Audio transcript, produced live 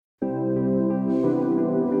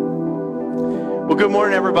Well, good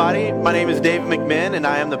morning, everybody. My name is Dave McMinn, and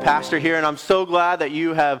I am the pastor here, and I'm so glad that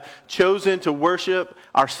you have chosen to worship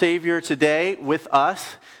our Savior today with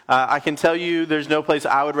us. I can tell you there's no place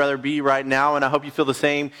I would rather be right now, and I hope you feel the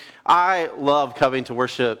same. I love coming to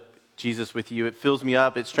worship Jesus with you. It fills me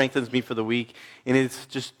up, it strengthens me for the week, and it's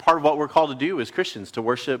just part of what we're called to do as Christians, to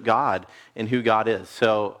worship God and who God is.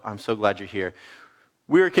 So I'm so glad you're here.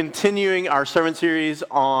 We are continuing our sermon series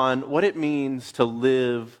on what it means to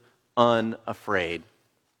live unafraid.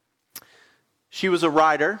 She was a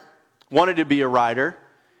writer, wanted to be a writer,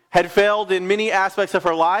 had failed in many aspects of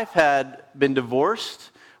her life, had been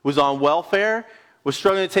divorced, was on welfare, was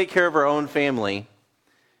struggling to take care of her own family.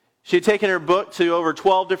 She had taken her book to over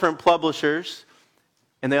 12 different publishers,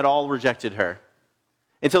 and they had all rejected her.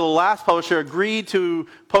 Until the last publisher agreed to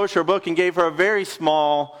publish her book and gave her a very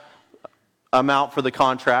small amount for the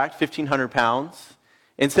contract, £1,500,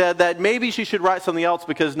 and said that maybe she should write something else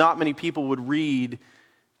because not many people would read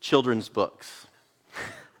children's books.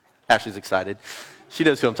 Ashley's excited. She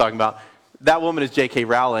knows who I'm talking about. That woman is J.K.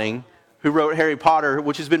 Rowling, who wrote Harry Potter,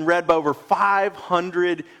 which has been read by over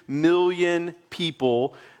 500 million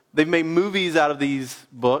people. They've made movies out of these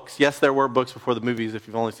books. Yes, there were books before the movies, if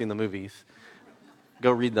you've only seen the movies.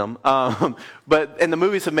 Go read them. And the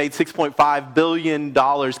movies have made $6.5 billion.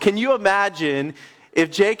 Can you imagine if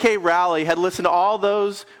J.K. Rowling had listened to all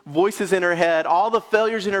those voices in her head, all the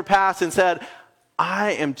failures in her past, and said,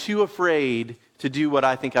 I am too afraid to do what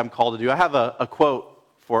I think I'm called to do? I have a quote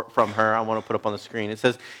from her I want to put up on the screen. It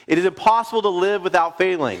says, "It is impossible to live without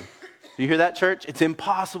failing." Do you hear that, church? It's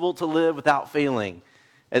impossible to live without failing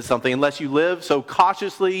at something unless you live so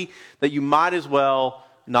cautiously that you might as well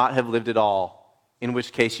not have lived at all, in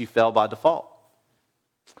which case you fail by default.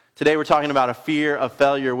 Today we're talking about a fear of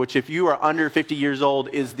failure, which if you are under 50 years old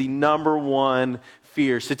is the number one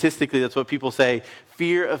fear. Statistically, that's what people say,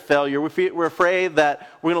 fear of failure. We're afraid that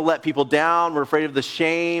we're going to let people down. We're afraid of the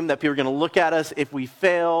shame that people are going to look at us if we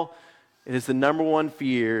fail. It is the number one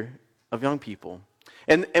fear of young people.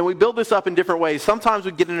 And we build this up in different ways. Sometimes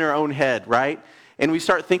we get in our own head, right? And we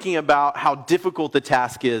start thinking about how difficult the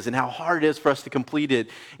task is and how hard it is for us to complete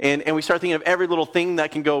it. And we start thinking of every little thing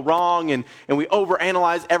that can go wrong, and we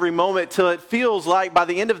overanalyze every moment till it feels like by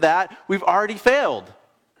the end of that, we've already failed.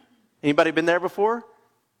 Anybody been there before?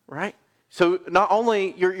 Right? So not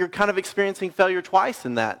only you're kind of experiencing failure twice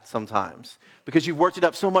in that sometimes, because you've worked it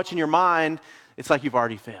up so much in your mind, it's like you've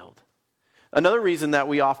already failed. Another reason that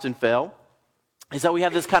we often fail is that we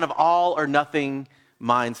have this kind of all or nothing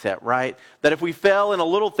mindset, right? That if we fail in a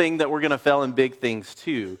little thing, that we're going to fail in big things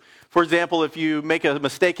too. For example, if you make a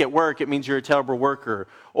mistake at work, it means you're a terrible worker.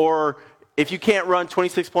 Or if you can't run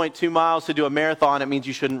 26.2 miles to do a marathon, it means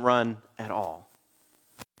you shouldn't run at all.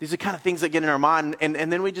 These are kind of things that get in our mind, and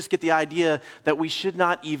then we just get the idea that we should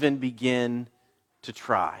not even begin to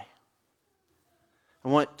try.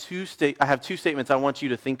 I have two statements I want you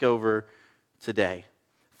to think over today.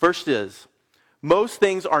 First is, most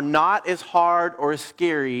things are not as hard or as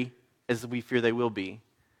scary as we fear they will be. I'm going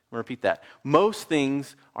to repeat that. Most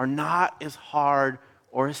things are not as hard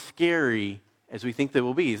or as scary as we think they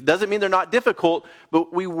will be. It doesn't mean they're not difficult,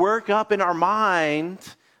 but we work up in our mind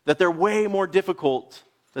that they're way more difficult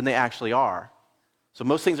than they actually are. So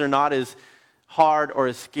most things are not as hard or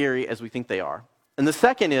as scary as we think they are. And the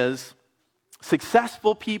second is,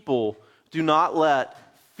 successful people do not let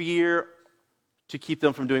fear to keep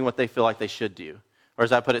them from doing what they feel like they should do. Or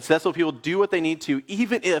as I put it, successful people do what they need to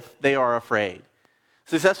even if they are afraid.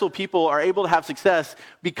 Successful people are able to have success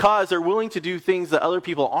because they're willing to do things that other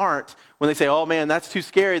people aren't. When they say, oh man, that's too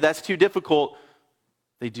scary, that's too difficult,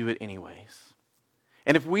 they do it anyways.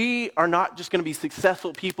 And if we are not just going to be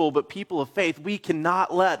successful people, but people of faith, we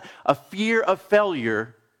cannot let a fear of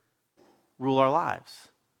failure rule our lives.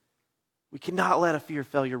 We cannot let a fear of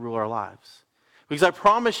failure rule our lives. Because I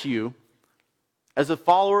promise you, as a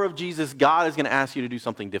follower of Jesus, God is going to ask you to do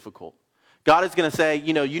something difficult. God is going to say,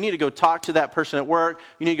 you need to go talk to that person at work.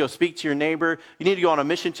 You need to go speak to your neighbor. You need to go on a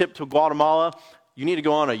mission trip to Guatemala. You need to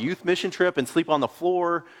go on a youth mission trip and sleep on the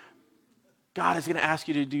floor. God is going to ask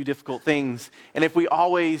you to do difficult things. And if we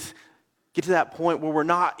always get to that point where we're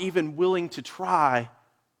not even willing to try,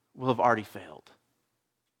 we'll have already failed.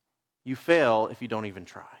 You fail if you don't even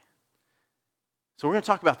try. So we're going to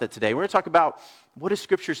talk about that today. We're going to talk about what does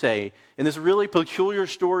Scripture say in this really peculiar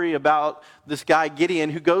story about this guy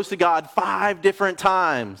Gideon who goes to God 5 different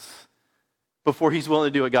times before he's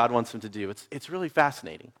willing to do what God wants him to do. It's really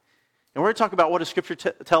fascinating. And we're going to talk about what does Scripture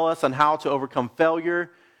tell us on how to overcome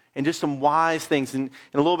failure and just some wise things. And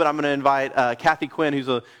in a little bit, I'm going to invite Kathy Quinn, who's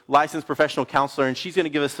a licensed professional counselor, and she's going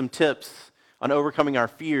to give us some tips on overcoming our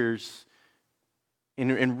fears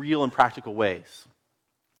in real and practical ways.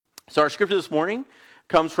 So our scripture this morning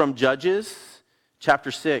comes from Judges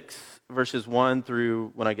chapter 6, verses 1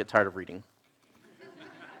 through when I get tired of reading.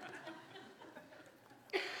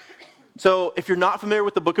 So if you're not familiar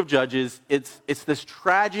with the book of Judges, it's this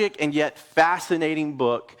tragic and yet fascinating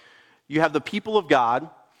book. You have the people of God,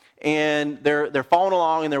 and they're following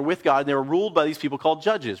along, and they're with God, and they're ruled by these people called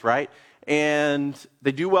judges, right? And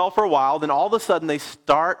they do well for a while, then all of a sudden they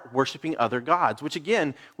start worshiping other gods, which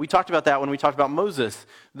again, we talked about that when we talked about Moses,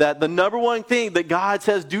 that the number one thing that God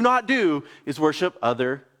says do not do is worship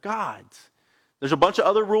other gods. There's a bunch of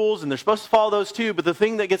other rules, and they're supposed to follow those too, but the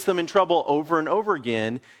thing that gets them in trouble over and over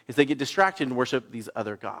again is they get distracted and worship these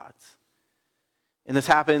other gods. And this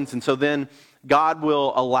happens, and so then God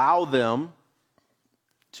will allow them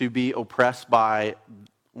to be oppressed by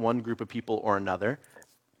one group of people or another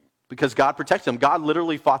because God protects them. God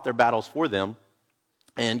literally fought their battles for them.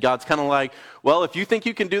 And God's kind of like, well, if you think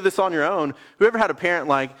you can do this on your own, whoever had a parent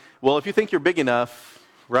like, well, if you think you're big enough,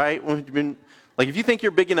 right? Like, if you think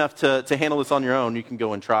you're big enough to handle this on your own, you can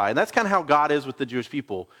go and try. And that's kind of how God is with the Jewish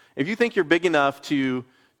people. If you think you're big enough to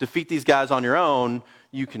defeat these guys on your own,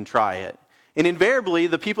 you can try it. And invariably,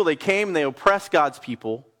 the people, they came and they oppressed God's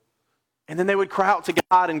people, and then they would cry out to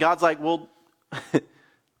God, and God's like, well,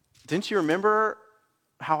 didn't you remember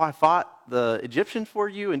how I fought the Egyptians for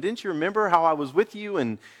you? And didn't you remember how I was with you?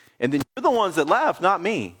 And then you're the ones that left, not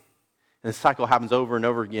me. And this cycle happens over and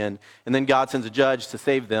over again. And then God sends a judge to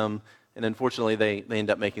save them. And unfortunately, they end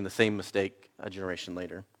up making the same mistake a generation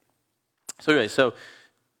later. So anyway,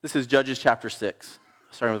 this is Judges chapter 6,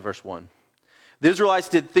 starting with verse 1. The Israelites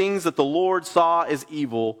did things that the Lord saw as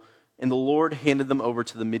evil, and the Lord handed them over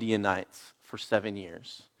to the Midianites for 7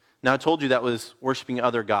 years. Now, I told you that was worshiping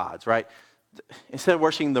other gods, right? Instead of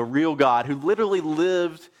worshiping the real God who literally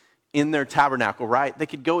lived in their tabernacle, right? They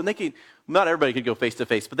could go, and not everybody could go face to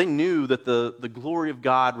face, but they knew that the glory of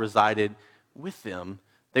God resided with them.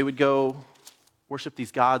 They would go worship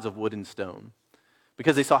these gods of wood and stone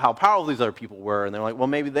because they saw how powerful these other people were, and they're like, well,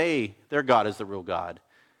 maybe their God is the real God.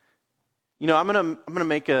 You know, I'm gonna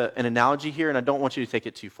make an analogy here, and I don't want you to take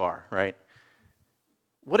it too far, right?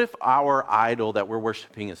 What if our idol that we're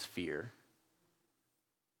worshiping is fear?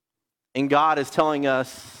 And God is telling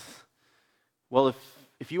us, well,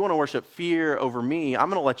 if you want to worship fear over me, I'm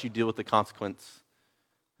going to let you deal with the consequence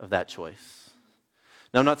of that choice.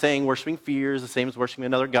 Now, I'm not saying worshiping fear is the same as worshiping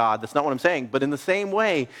another god. That's not what I'm saying. But in the same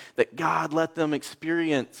way that God let them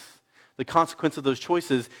experience the consequence of those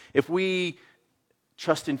choices, if we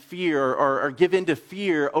trust in fear or give in to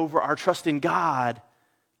fear over our trust in God,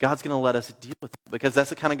 God's going to let us deal with it because that's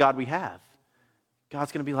the kind of God we have.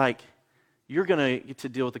 God's going to be like, you're going to get to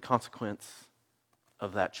deal with the consequence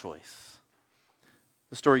of that choice.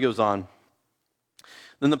 The story goes on.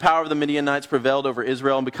 Then the power of the Midianites prevailed over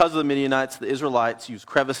Israel, and because of the Midianites, the Israelites used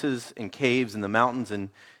crevices and caves in the mountains and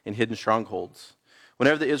hidden strongholds.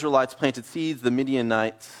 Whenever the Israelites planted seeds, the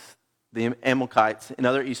Midianites, the Amalekites, and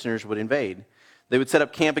other Easterners would invade. They would set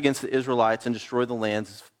up camp against the Israelites and destroy the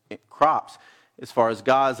land's crops as far as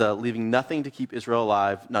Gaza, leaving nothing to keep Israel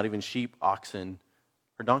alive, not even sheep, oxen,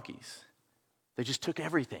 or donkeys. They just took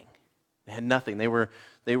everything. They had nothing. They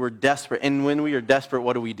were desperate. And when we are desperate,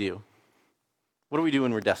 what do we do? What do we do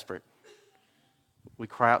when we're desperate? We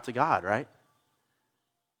cry out to God, right?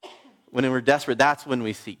 When we're desperate, that's when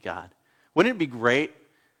we seek God. Wouldn't it be great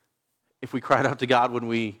if we cried out to God when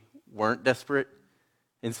we weren't desperate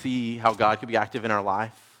and see how God could be active in our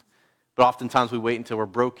life? But oftentimes we wait until we're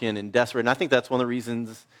broken and desperate. And I think that's one of the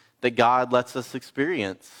reasons that God lets us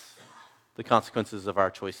experience the consequences of our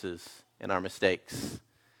choices and our mistakes.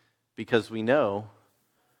 Because we know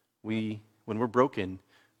when we're broken,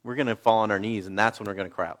 we're going to fall on our knees, and that's when we're going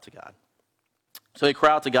to cry out to God. So they cry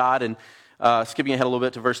out to God, and skipping ahead a little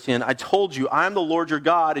bit to verse 10, I told you, I am the Lord your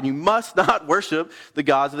God, and you must not worship the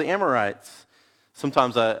gods of the Amorites.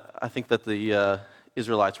 Sometimes I think that the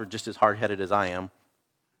Israelites were just as hard-headed as I am,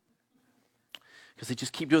 because they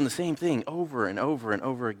just keep doing the same thing over and over and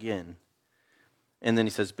over again. And then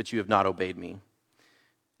he says, but you have not obeyed me.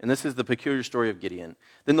 And this is the peculiar story of Gideon.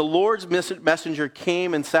 Then the Lord's messenger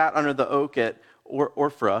came and sat under the oak at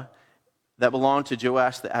Ophrah that belonged to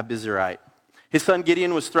Joash the Abizarite. His son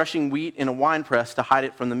Gideon was threshing wheat in a winepress to hide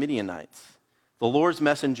it from the Midianites. The Lord's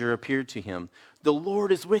messenger appeared to him. The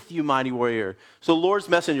Lord is with you, mighty warrior. So the Lord's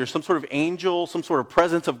messenger, some sort of angel, some sort of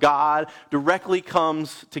presence of God, directly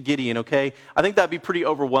comes to Gideon, okay? I think that'd be pretty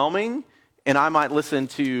overwhelming, and I might listen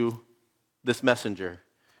to this messenger.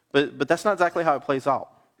 But that's not exactly how it plays out.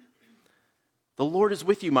 The Lord is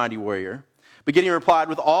with you, mighty warrior. But Gideon replied,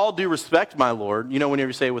 with all due respect, my Lord. You know, whenever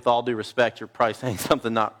you say with all due respect, you're probably saying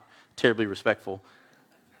something not terribly respectful.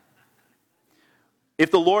 If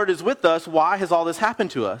the Lord is with us, why has all this happened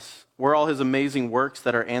to us? Were all his amazing works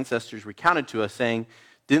that our ancestors recounted to us, saying,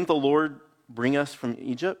 didn't the Lord bring us from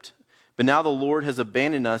Egypt? But now the Lord has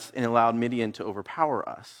abandoned us and allowed Midian to overpower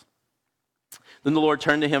us. Then the Lord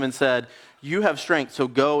turned to him and said, you have strength, so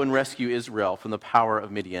go and rescue Israel from the power of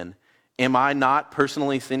Midian. Am I not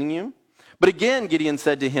personally sending you? But again, Gideon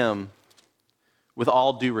said to him, with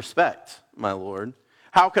all due respect, my Lord,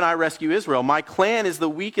 how can I rescue Israel? My clan is the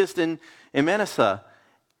weakest in Manasseh,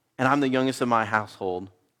 and I'm the youngest of my household.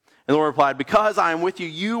 And the Lord replied, because I am with you,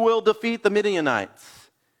 you will defeat the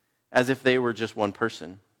Midianites, as if they were just one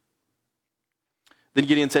person. Then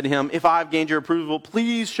Gideon said to him, if I've gained your approval,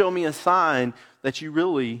 please show me a sign that you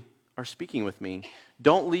really are speaking with me.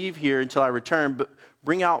 Don't leave here until I return, but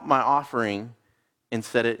bring out my offering and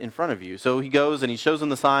set it in front of you. So he goes and he shows him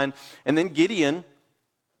the sign. And then Gideon,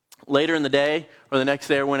 later in the day or the next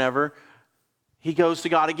day or whenever, he goes to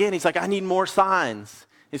God again. He's like, I need more signs.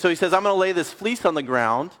 And so he says, I'm going to lay this fleece on the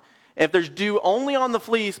ground. If there's dew only on the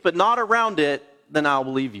fleece but not around it, then I'll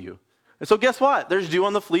believe you. And so guess what? There's dew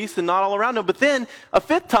on the fleece and not all around him. But then a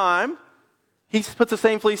fifth time, he puts the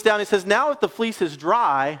same fleece down. He says, now if the fleece is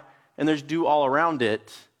dry and there's dew all around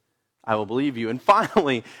it, I will believe you. And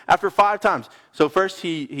finally, after 5 times, so first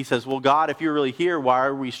he says, well, God, if you're really here, why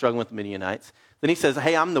are we struggling with the Midianites? Then he says,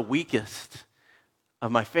 hey, I'm the weakest of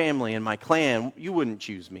my family and my clan. You wouldn't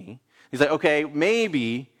choose me. He's like, okay,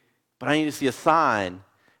 maybe, but I need to see a sign.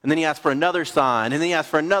 And then he asks for another sign, and then he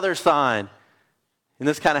asks for another sign. And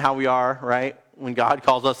that's kind of how we are, right? When God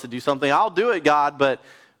calls us to do something, I'll do it, God, but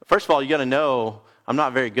first of all, you got to know I'm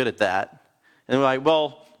not very good at that. And we're like,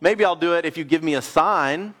 well, maybe I'll do it if you give me a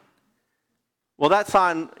sign. Well, that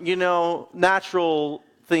sign, natural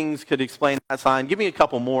things could explain that sign. Give me a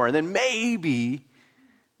couple more, and then maybe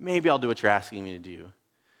I'll do what you're asking me to do.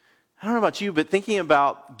 I don't know about you, but thinking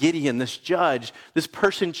about Gideon, this judge, this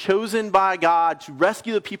person chosen by God to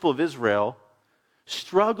rescue the people of Israel,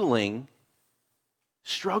 struggling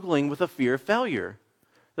with a fear of failure.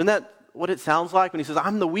 Isn't that what it sounds like when he says,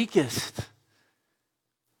 I'm the weakest.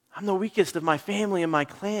 I'm the weakest of my family and my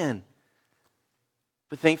clan.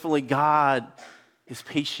 But thankfully, God is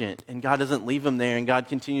patient, and God doesn't leave him there, and God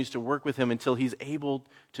continues to work with him until he's able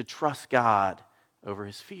to trust God over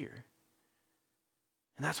his fear.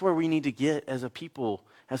 And that's where we need to get as a people,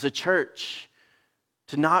 as a church,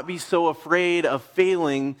 to not be so afraid of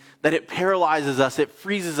failing that it paralyzes us, it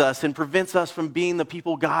freezes us, and prevents us from being the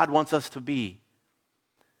people God wants us to be.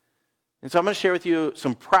 And so I'm going to share with you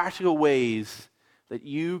some practical ways that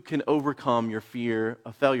you can overcome your fear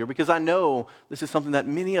of failure, because I know this is something that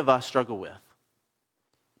many of us struggle with.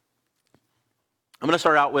 I'm going to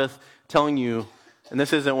start out with telling you, and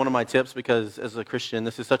this isn't one of my tips because as a Christian,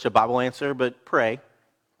 this is such a Bible answer, but pray,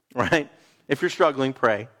 right? If you're struggling,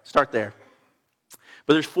 pray. Start there.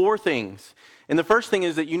 But there's 4 things. And the first thing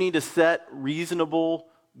is that you need to set reasonable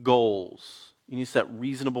goals. You need to set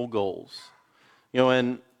reasonable goals.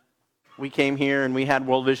 When we came here and we had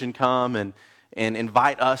World Vision come and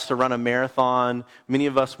invite us to run a marathon, many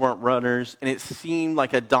of us weren't runners, and it seemed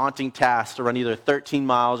like a daunting task to run either 13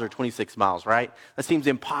 miles or 26 miles, right? That seems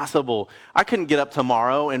impossible. I couldn't get up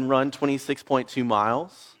tomorrow and run 26.2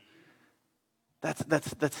 miles.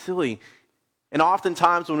 That's silly. And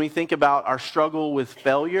oftentimes when we think about our struggle with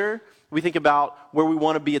failure, we think about where we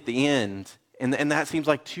want to be at the end. And that seems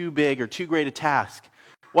like too big or too great a task.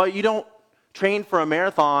 Well, you don't train for a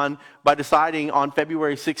marathon by deciding on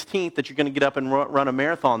February 16th that you're going to get up and run a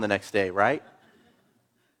marathon the next day, right?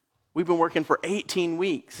 We've been working for 18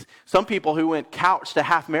 weeks. Some people who went couch to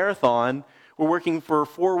half marathon were working for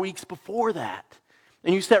 4 weeks before that.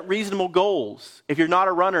 And you set reasonable goals. If you're not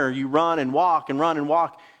a runner, you run and walk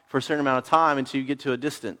for a certain amount of time until you get to a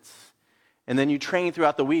distance. And then you train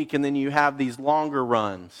throughout the week, and then you have these longer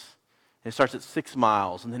runs. And it starts at 6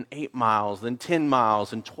 miles, and then 8 miles, then 10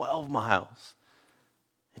 miles, and 12 miles.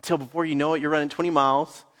 Until before you know it, you're running 20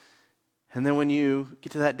 miles. And then when you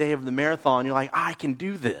get to that day of the marathon, you're like, I can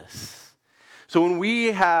do this. So when we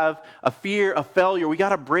have a fear of failure, we got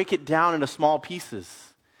to break it down into small pieces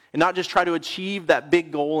and not just try to achieve that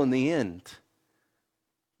big goal in the end,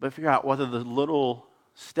 but figure out what are the little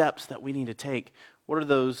steps that we need to take. What are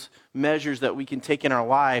those measures that we can take in our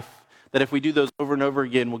life that if we do those over and over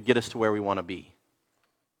again will get us to where we want to be?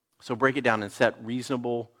 So break it down and set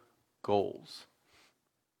reasonable goals.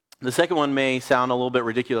 The second one may sound a little bit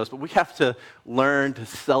ridiculous, but we have to learn to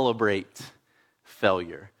celebrate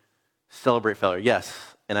failure. Celebrate failure, yes,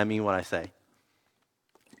 and I mean what I say.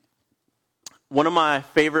 One of my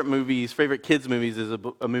favorite kids' movies is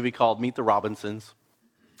a movie called Meet the Robinsons.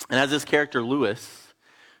 And has this character, Lewis,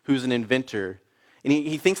 who's an inventor. And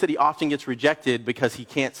he thinks that he often gets rejected because he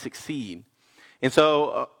can't succeed. And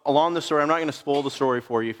so along the story, I'm not going to spoil the story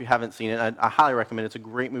for you if you haven't seen it. I highly recommend it. It's a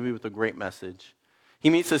great movie with a great message. He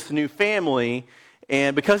meets this new family,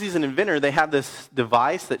 and because he's an inventor, they have this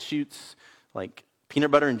device that shoots like peanut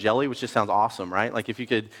butter and jelly, which just sounds awesome, right? Like if you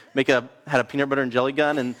could had a peanut butter and jelly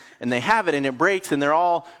gun, and they have it, and it breaks, and they're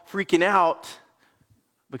all freaking out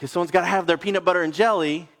because someone's got to have their peanut butter and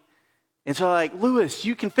jelly. And so like, Lewis,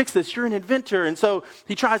 you can fix this. You're an inventor. And so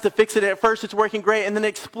he tries to fix it. At first it's working great, and then it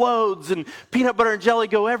explodes, and peanut butter and jelly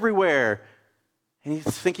go everywhere. And he's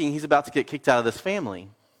thinking he's about to get kicked out of this family.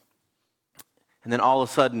 And then all of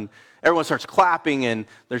a sudden, everyone starts clapping, and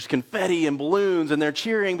there's confetti and balloons, and they're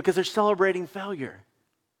cheering because they're celebrating failure.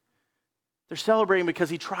 They're celebrating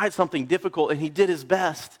because he tried something difficult, and he did his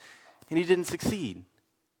best, and he didn't succeed.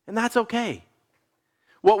 And that's okay.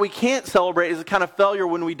 What we can't celebrate is a kind of failure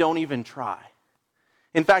when we don't even try.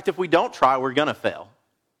 In fact, if we don't try, we're going to fail,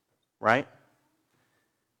 right?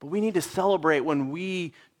 But we need to celebrate when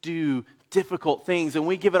we do difficult things and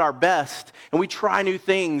we give it our best and we try new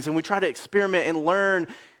things and we try to experiment and learn,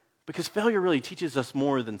 because failure really teaches us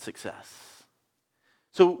more than success.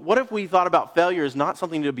 So what if we thought about failure as not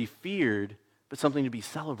something to be feared, but something to be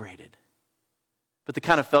celebrated? But the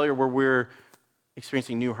kind of failure where we're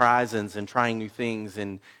experiencing new horizons and trying new things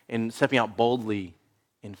and stepping out boldly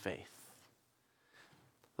in faith.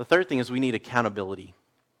 The third thing is we need accountability.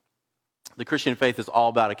 The Christian faith is all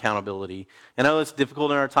about accountability. And I know it's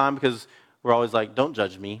difficult in our time because we're always like, don't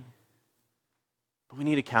judge me. But we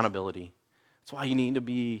need accountability. That's why you need to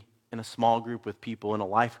be in a small group with people, in a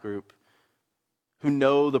life group, who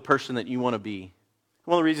know the person that you want to be.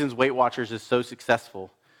 One of the reasons Weight Watchers is so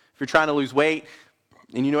successful. If you're trying to lose weight,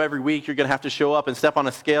 and you know every week you're going to have to show up and step on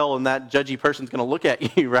a scale, and that judgy person's going to look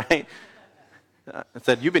at you, right? I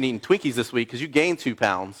said, you've been eating Twinkies this week because you gained 2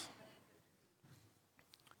 pounds.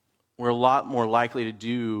 We're a lot more likely to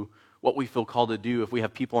do what we feel called to do if we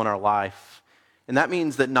have people in our life. And that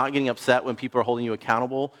means that not getting upset when people are holding you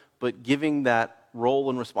accountable, but giving that role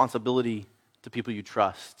and responsibility to people you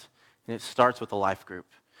trust. And it starts with a life group.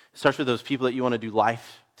 It starts with those people that you want to do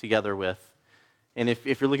life together with. And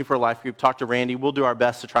if you're looking for a life group, talk to Randy. We'll do our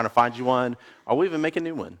best to try to find you one, or we'll even make a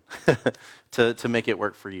new one to make it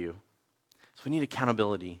work for you. So we need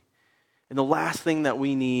accountability. And the last thing that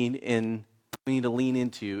we need to lean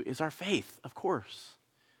into is our faith, of course.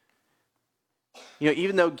 You know,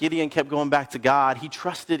 even though Gideon kept going back to God, he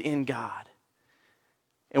trusted in God.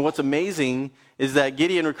 And what's amazing is that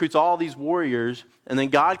Gideon recruits all these warriors, and then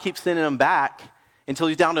God keeps sending them back until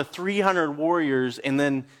he's down to 300 warriors, and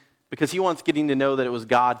then because he wants Gideon to know that it was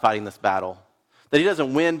God fighting this battle. That he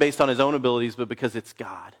doesn't win based on his own abilities, but because it's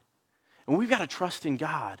God. And we've got to trust in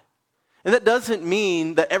God. And that doesn't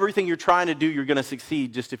mean that everything you're trying to do, you're going to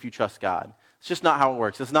succeed just if you trust God. It's just not how it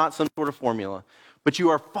works. It's not some sort of formula. But you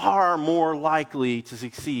are far more likely to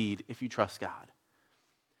succeed if you trust God.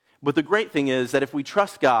 But the great thing is that if we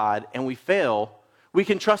trust God and we fail, we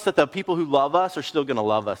can trust that the people who love us are still going to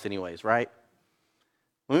love us anyways, right?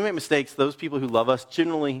 When we make mistakes, those people who love us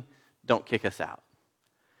generally don't kick us out.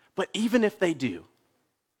 But even if they do,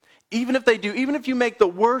 even if you make the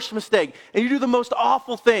worst mistake and you do the most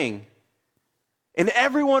awful thing and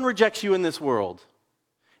everyone rejects you in this world,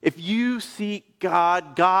 if you seek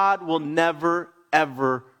God, God will never,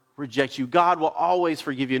 ever reject you. God will always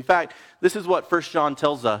forgive you. In fact, this is what 1 John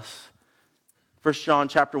tells us. 1 John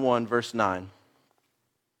chapter 1, verse 9.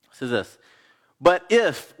 It says this, "But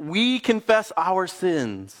if we confess our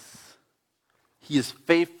sins, He is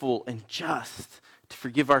faithful and just to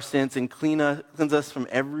forgive our sins and cleanse us from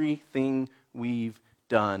everything we've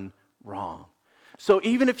done wrong." So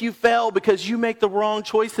even if you fail because you make the wrong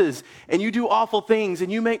choices and you do awful things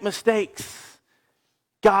and you make mistakes,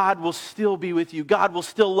 God will still be with you. God will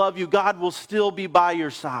still love you. God will still be by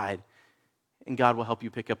your side. And God will help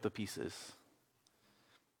you pick up the pieces.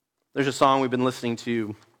 There's a song we've been listening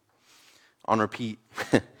to on repeat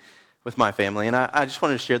with my family, and I just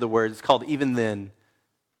wanted to share the words. It's called "Even Then"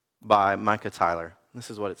 by Micah Tyler. This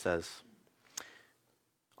is what it says.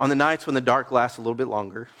 "On the nights when the dark lasts a little bit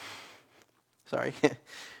longer,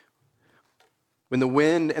 when the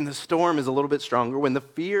wind and the storm is a little bit stronger, when the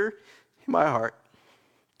fear in my heart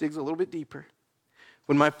digs a little bit deeper,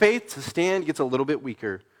 when my faith to stand gets a little bit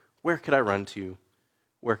weaker, where could I run to?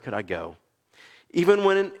 Where could I go? Even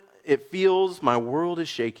when it feels my world is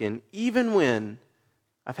shaken, even when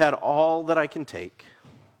I've had all that I can take,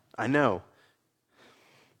 I know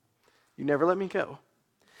you never let me go.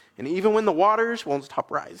 And even when the waters won't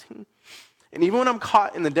stop rising, and even when I'm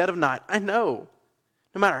caught in the dead of night, I know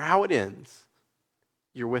no matter how it ends,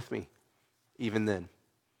 you're with me even then."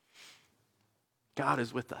 God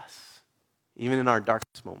is with us, even in our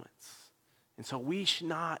darkest moments. And so we should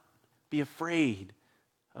not be afraid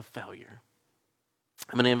of failure.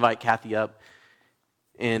 I'm going to invite Kathy up,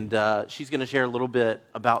 and she's going to share a little bit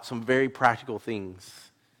about some very practical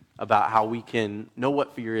things about how we can know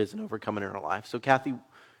what fear is and overcome it in our life. So Kathy,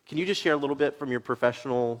 can you just share a little bit from your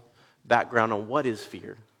professional background on what is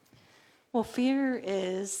fear? Well, fear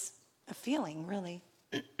is a feeling, really,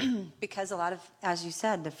 because a lot of, as you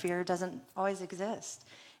said, the fear doesn't always exist.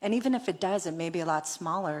 And even if it does, it may be a lot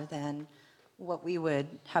smaller than what we would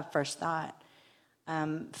have first thought.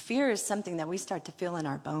 Fear is something that we start to feel in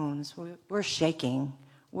our bones. We're shaking.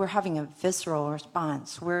 We're having a visceral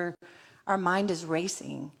response. Our mind is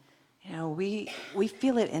racing. You know, we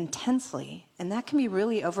feel it intensely, and that can be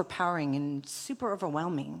really overpowering and super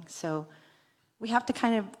overwhelming. So we have to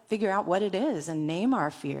kind of figure out what it is and name our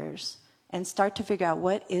fears and start to figure out,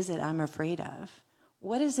 what is it I'm afraid of?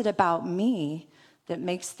 What is it about me that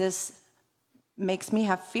makes me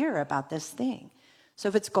have fear about this thing? So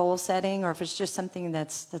if it's goal setting or if it's just something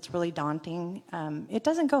that's really daunting, it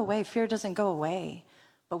doesn't go away. Fear doesn't go away,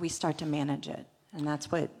 but we start to manage it. And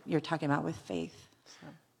that's what you're talking about with faith. So.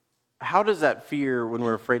 How does that fear, when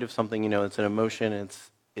we're afraid of something, it's an emotion,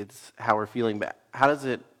 it's how we're feeling, but how does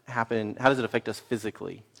it happen? How does it affect us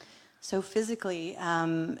physically? So physically,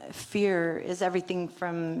 fear is everything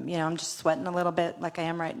from, I'm just sweating a little bit like I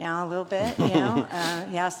am right now a little bit,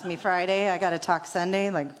 He asked me Friday, I got to talk Sunday,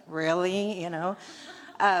 like really,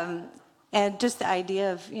 And just the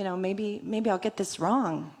idea of, maybe I'll get this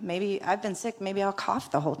wrong. Maybe I've been sick, maybe I'll cough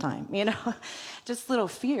the whole time, Just little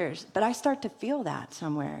fears. But I start to feel that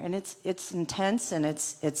somewhere, and it's intense, and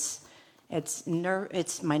it's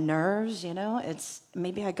my nerves, It's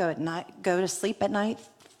maybe I go to sleep at night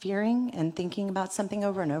fearing and thinking about something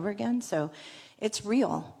over and over again. So it's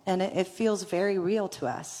real, and it feels very real to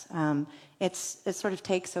us. It sort of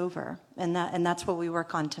takes over, and that's what we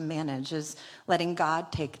work on to manage, is letting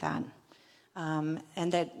God take that,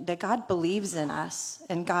 and that God believes in us,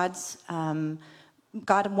 and God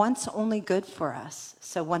wants only good for us.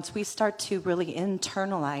 So once we start to really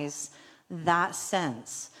internalize that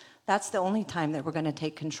sense, that's the only time that we're going to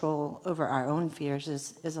take control over our own fears,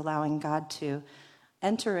 is allowing God to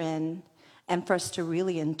enter in, and for us to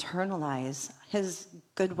really internalize his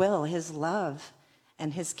goodwill, his love,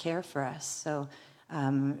 and his care for us. So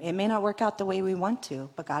it may not work out the way we want to,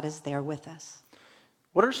 but God is there with us.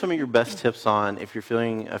 What are some of your best tips on if you're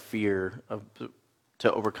feeling a fear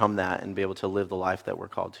to overcome that and be able to live the life that we're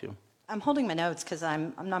called to? I'm holding my notes because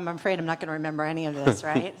I'm afraid I'm not going to remember any of this,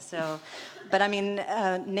 right? But I mean,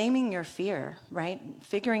 naming your fear, right?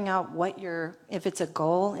 Figuring out if it's a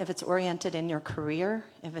goal, if it's oriented in your career,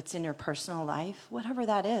 if it's in your personal life, whatever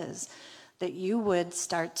that is, that you would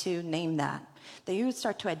start to name that you would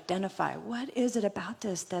start to identify, what is it about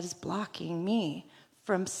this that is blocking me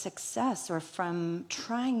from success, or from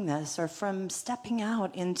trying this, or from stepping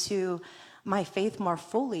out into my faith more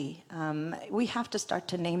fully. We have to start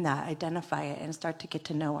to name that, identify it, and start to get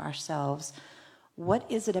to know ourselves. What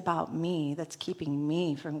is it about me that's keeping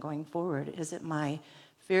me from going forward? Is it my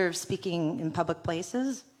fear of speaking in public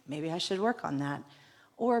places? Maybe I should work on that.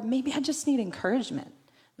 Or maybe I just need encouragement.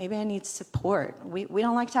 Maybe I need support. We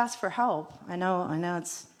don't like to ask for help. I know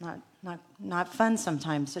it's not fun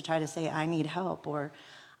sometimes to try to say I need help, or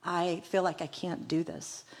I feel like I can't do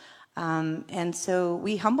this. And so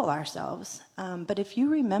we humble ourselves. But if you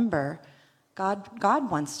remember, God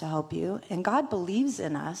wants to help you, and God believes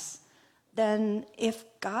in us, then if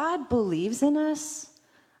God believes in us,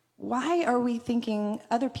 why are we thinking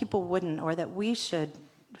other people wouldn't, or that we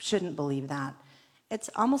shouldn't believe that? It's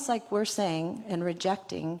almost like we're saying and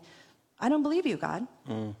rejecting, I don't believe you, God.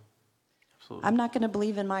 Absolutely. I'm not going to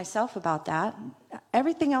believe in myself about that.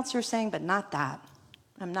 Everything else you're saying, but not that.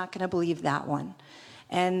 I'm not going to believe that one.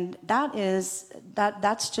 And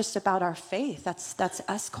that's just about our faith. That's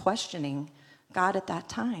us questioning God at that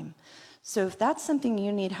time. So if that's something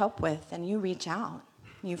you need help with, then you reach out.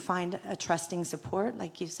 You find a trusting support,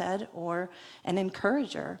 like you said, or an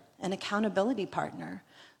encourager, an accountability partner,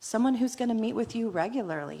 someone who's going to meet with you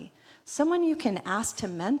regularly, someone you can ask to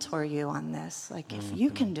mentor you on this. Like, if you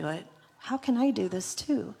can do it, how can I do this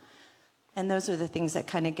too? And those are the things that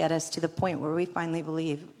kind of get us to the point where we finally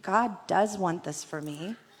believe, God does want this for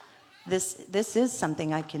me. This is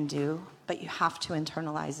something I can do, but you have to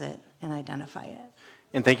internalize it and identify it.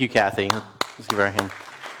 And thank you, Kathy. Let's give her a hand.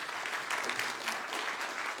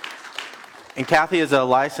 And Kathy is a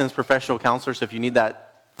licensed professional counselor, so if you need that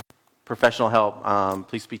professional help,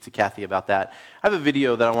 please speak to Kathy about that. I have a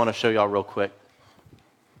video that I want to show y'all real quick.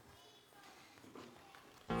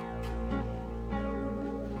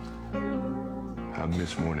 I've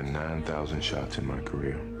missed more than 9,000 shots in my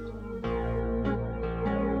career.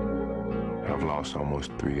 I've lost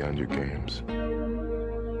almost 300 games.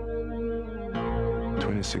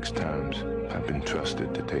 26 times I've been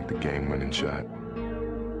trusted to take the game-winning shot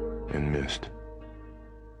and missed.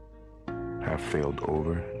 I've failed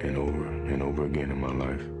over and over and over again in my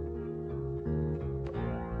life.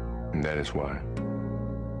 And that is why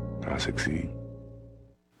I succeed.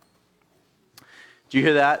 Do you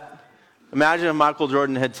hear that? Imagine if Michael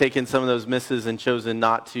Jordan had taken some of those misses and chosen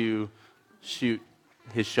not to shoot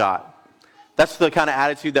his shot. That's the kind of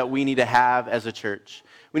attitude that we need to have as a church.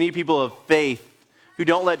 We need people of faith who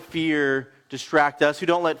don't let fear distract us, who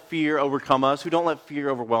don't let fear overcome us, who don't let fear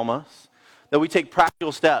overwhelm us. That we take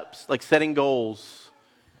practical steps like setting goals,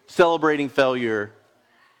 celebrating failure,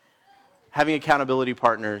 having accountability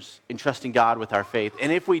partners, and trusting God with our faith. And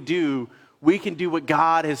if we do, we can do what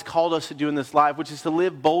God has called us to do in this life, which is to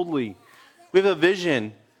live boldly. We have a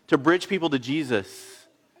vision to bridge people to Jesus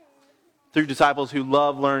through disciples who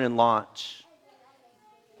love, learn, and launch.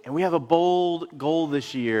 And we have a bold goal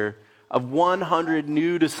this year of 100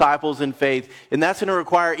 new disciples in faith. And that's going to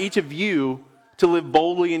require each of you to live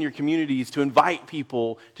boldly in your communities, to invite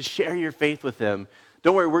people, to share your faith with them.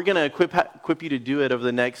 Don't worry, we're going to equip you to do it over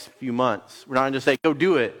the next few months. We're not going to say, go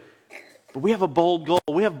do it. But we have a bold goal.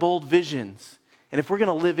 We have bold visions. And if we're going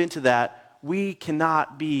to live into that, we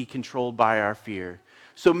cannot be controlled by our fear.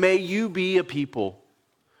 So may you be a people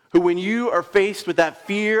who, when you are faced with that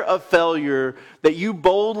fear of failure, that you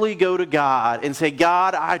boldly go to God and say,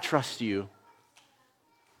 God, I trust you,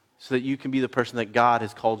 so that you can be the person that God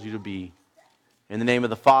has called you to be. In the name of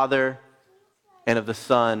the Father, and of the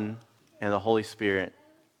Son, and the Holy Spirit.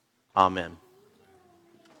 Amen.